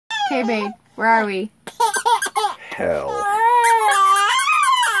Okay, babe. Where are we? Hell.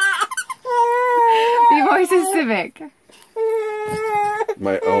 The voice is Civic.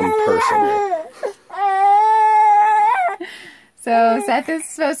 My own personal. So Seth is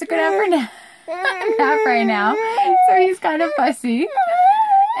supposed to go down for nap right now. So he's kind of fussy.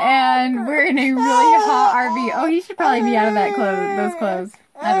 And we're in a really hot RV. Oh, he should probably be out of those clothes.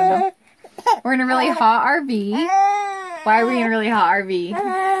 I don't know. We're in a really hot RV. Why are we in a really hot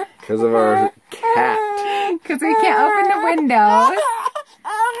RV? Because of our cat. Because we can't open the windows.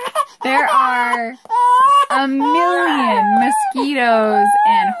 There are a million mosquitoes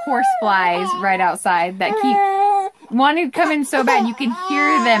and horseflies right outside that keep wanting to come in so bad you can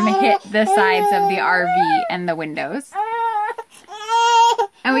hear them hit the sides of the RV and the windows.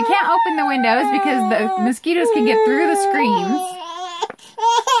 And we can't open the windows because the mosquitoes can get through the screens.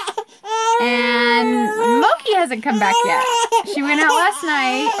 And Moki hasn't come back yet. She went out last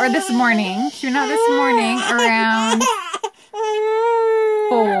night, or this morning. She went out this morning around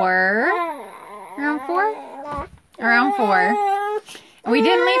 4. Around 4? Around 4. And we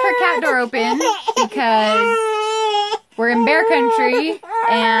didn't leave her cat door open because we're in bear country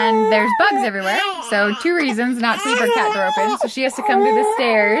and there's bugs everywhere. So 2 reasons not to leave her cat door open. So she has to come to the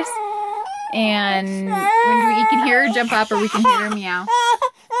stairs. And when you can hear her jump up or we can hear her meow.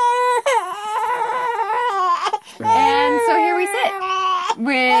 And so here we sit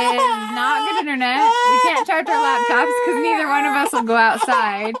with not good internet. We can't charge our laptops because neither one of us will go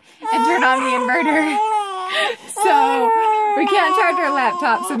outside and turn on the inverter. So we can't charge our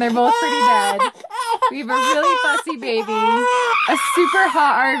laptops and they're both pretty dead. We have a really fussy baby, a super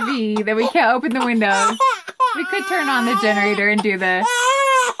hot RV that we can't open the windows. We could turn on the generator and do the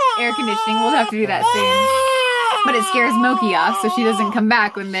air conditioning. We'll have to do that soon. But it scares Moki off so she doesn't come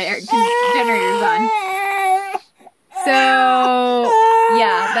back when the generator's on. So,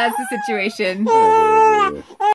 yeah, that's the situation.